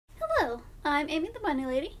I'm Amy the Bunny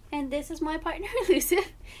Lady, and this is my partner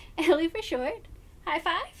Elusive, Ellie for short. High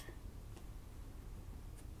five.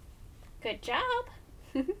 Good job.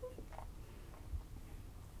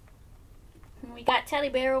 We got Teddy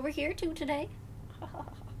Bear over here too today.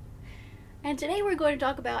 And today we're going to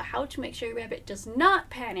talk about how to make sure your rabbit does not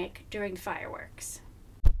panic during fireworks.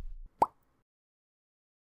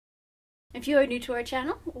 If you are new to our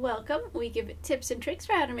channel, welcome. We give tips and tricks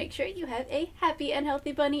for how to make sure you have a happy and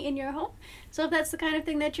healthy bunny in your home. So if that's the kind of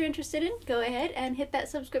thing that you're interested in, go ahead and hit that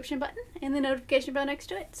subscription button and the notification bell next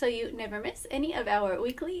to it so you never miss any of our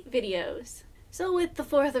weekly videos. So with the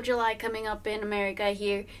 4th of July coming up in America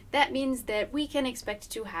here, that means that we can expect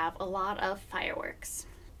to have a lot of fireworks.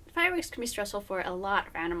 Fireworks can be stressful for a lot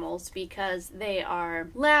of animals because they are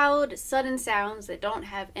loud, sudden sounds that don't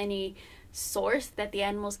have any source that the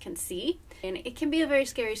animals can see, and it can be a very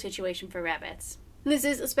scary situation for rabbits. This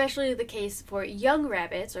is especially the case for young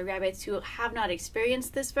rabbits or rabbits who have not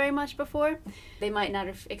experienced this very much before. They might not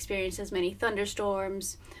have experienced as many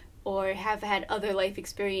thunderstorms or have had other life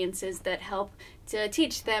experiences that help to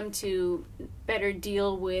teach them to better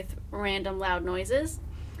deal with random loud noises.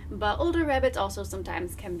 But older rabbits also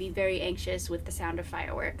sometimes can be very anxious with the sound of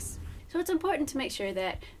fireworks. So it's important to make sure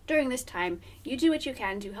that during this time you do what you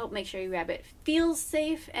can to help make sure your rabbit feels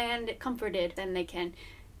safe and comforted, then they can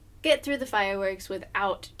get through the fireworks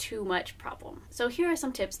without too much problem. So here are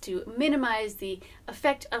some tips to minimize the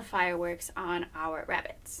effect of fireworks on our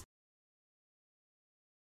rabbits.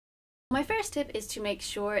 My first tip is to make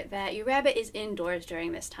sure that your rabbit is indoors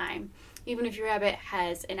during this time. Even if your rabbit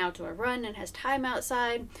has an outdoor run and has time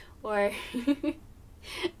outside, or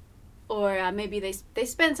maybe they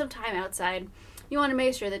spend some time outside, you want to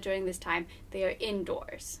make sure that during this time they are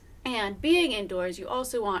indoors. And being indoors, you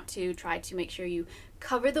also want to try to make sure you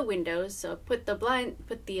cover the windows. So put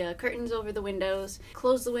the curtains over the windows,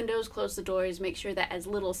 close the doors, make sure that as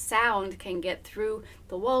little sound can get through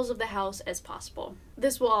the walls of the house as possible.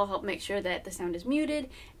 This will all help make sure that the sound is muted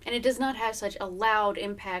and it does not have such a loud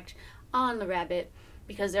impact on the rabbit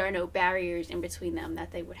because there are no barriers in between them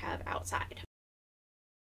that they would have outside.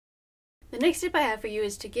 The next tip I have for you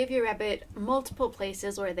is to give your rabbit multiple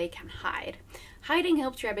places where they can hide. Hiding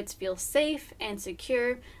helps rabbits feel safe and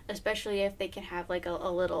secure, especially if they can have like a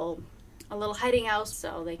little hiding house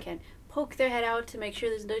so they can poke their head out to make sure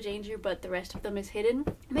there's no danger, but the rest of them is hidden.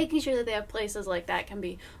 Making sure that they have places like that can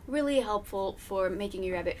be really helpful for making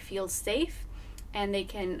your rabbit feel safe, and they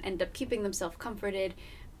can end up keeping themselves comforted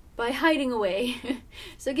by hiding away.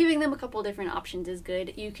 So giving them a couple different options is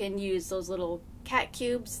good. You can use those little cat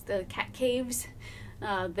cubes, the cat caves.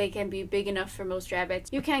 They can be big enough for most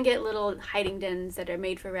rabbits. You can get little hiding dens that are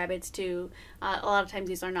made for rabbits too. A lot of times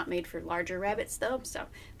these are not made for larger rabbits though, so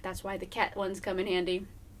that's why the cat ones come in handy.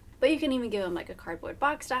 But you can even give them like a cardboard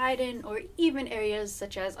box to hide in, or even areas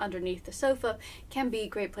such as underneath the sofa can be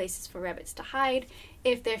great places for rabbits to hide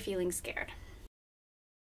if they're feeling scared.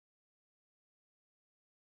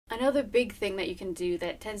 Another big thing that you can do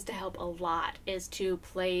that tends to help a lot is to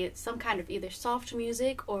play some kind of either soft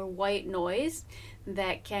music or white noise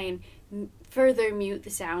that can further mute the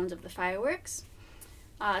sounds of the fireworks.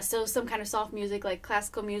 So some kind of soft music like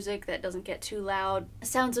classical music that doesn't get too loud,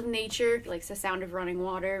 sounds of nature like the sound of running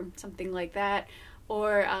water, something like that,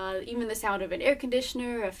 or even the sound of an air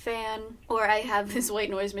conditioner, a fan, or I have this white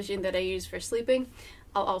noise machine that I use for sleeping.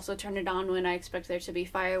 I'll also turn it on when I expect there to be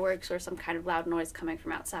fireworks or some kind of loud noise coming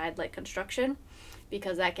from outside like construction,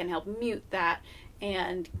 because that can help mute that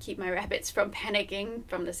and keep my rabbits from panicking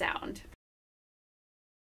from the sound.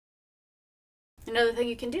 Another thing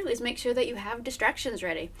you can do is make sure that you have distractions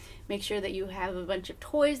ready. Make sure that you have a bunch of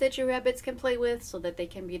toys that your rabbits can play with so that they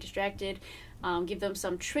can be distracted. Give them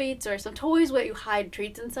some treats or some toys where you hide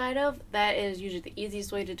treats inside of. That is usually the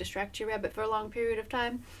easiest way to distract your rabbit for a long period of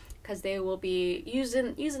time, because they will be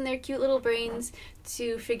using their cute little brains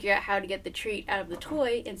to figure out how to get the treat out of the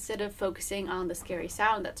toy instead of focusing on the scary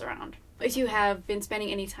sound that's around. If you have been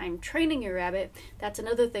spending any time training your rabbit, that's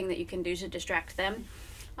another thing that you can do to distract them,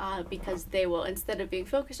 because they will, instead of being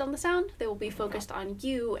focused on the sound, they will be focused on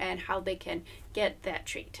you and how they can get that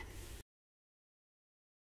treat.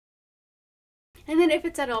 And then if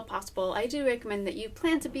it's at all possible, I do recommend that you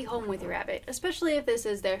plan to be home with your rabbit, especially if this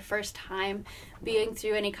is their first time being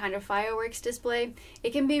through any kind of fireworks display.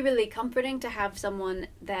 It can be really comforting to have someone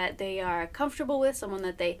that they are comfortable with, someone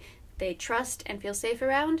that they trust and feel safe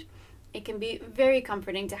around. It can be very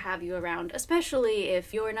comforting to have you around, especially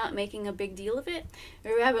if you're not making a big deal of it.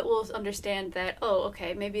 Your rabbit will understand that, oh,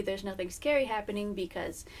 okay, maybe there's nothing scary happening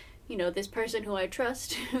because, you know, this person who I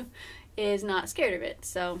trust is not scared of it.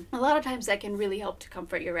 So a lot of times that can really help to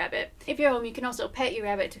comfort your rabbit. If you're home, you can also pet your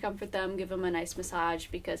rabbit to comfort them, give them a nice massage,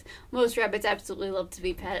 because most rabbits absolutely love to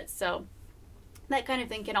be pet, so that kind of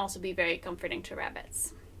thing can also be very comforting to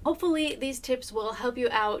rabbits. Hopefully these tips will help you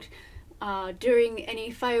out during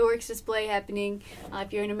any fireworks display happening.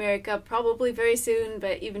 If you're in America, probably very soon,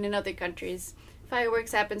 but even in other countries,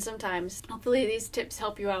 fireworks happen sometimes. Hopefully these tips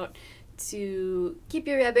help you out to keep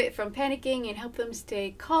your rabbit from panicking and help them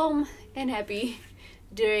stay calm and happy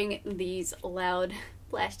during these loud,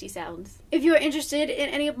 blasty sounds. If you are interested in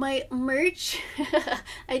any of my merch,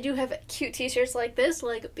 I do have cute t-shirts like this,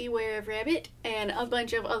 like Beware of Rabbit, and a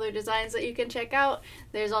bunch of other designs that you can check out.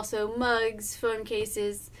 There's also mugs, phone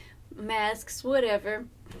cases, masks, whatever.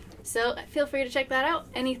 So feel free to check that out.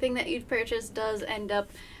 Anything that you've purchased does end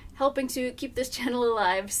up helping to keep this channel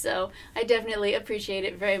alive, so I definitely appreciate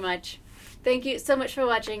it very much. Thank you so much for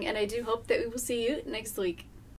watching, and I do hope that we will see you next week.